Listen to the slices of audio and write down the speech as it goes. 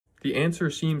The answer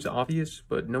seems obvious,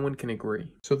 but no one can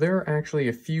agree. So there are actually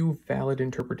a few valid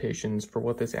interpretations for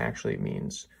what this actually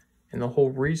means. And the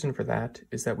whole reason for that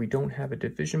is that we don't have a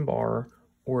division bar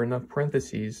or enough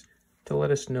parentheses to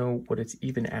let us know what it's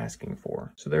even asking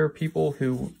for. So there are people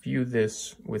who view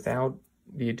this without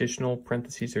the additional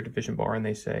parentheses or division bar, and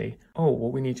they say, oh,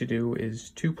 what we need to do is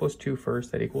 2 plus 2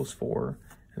 first, that equals 4.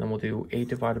 And then we'll do 8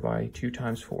 divided by 2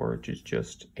 times 4, which is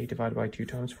just 8 divided by 2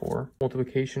 times 4.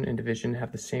 Multiplication and division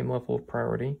have the same level of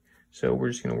priority. So we're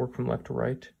just going to work from left to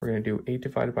right. We're going to do 8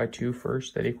 divided by 2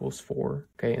 first, that equals 4.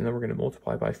 Okay, and then we're going to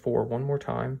multiply by 4 one more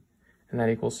time, and that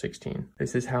equals 16.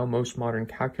 This is how most modern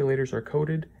calculators are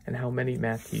coded and how many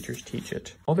math teachers teach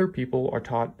it. Other people are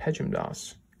taught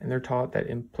PEMDAS, and they're taught that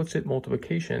implicit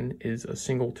multiplication is a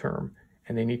single term,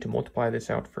 and they need to multiply this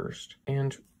out first.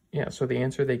 And yeah, so the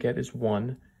answer they get is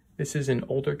 1. This is an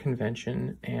older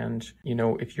convention, and you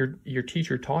know, if your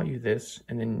teacher taught you this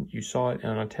and then you saw it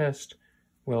on a test,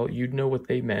 well, you'd know what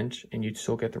they meant and you'd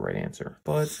still get the right answer.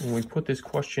 But when we put this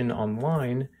question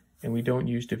online and we don't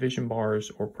use division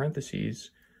bars or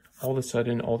parentheses, all of a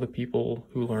sudden all the people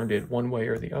who learned it one way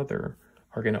or the other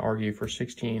are going to argue for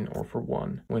 16 or for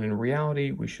 1, when in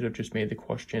reality we should have just made the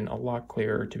question a lot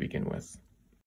clearer to begin with.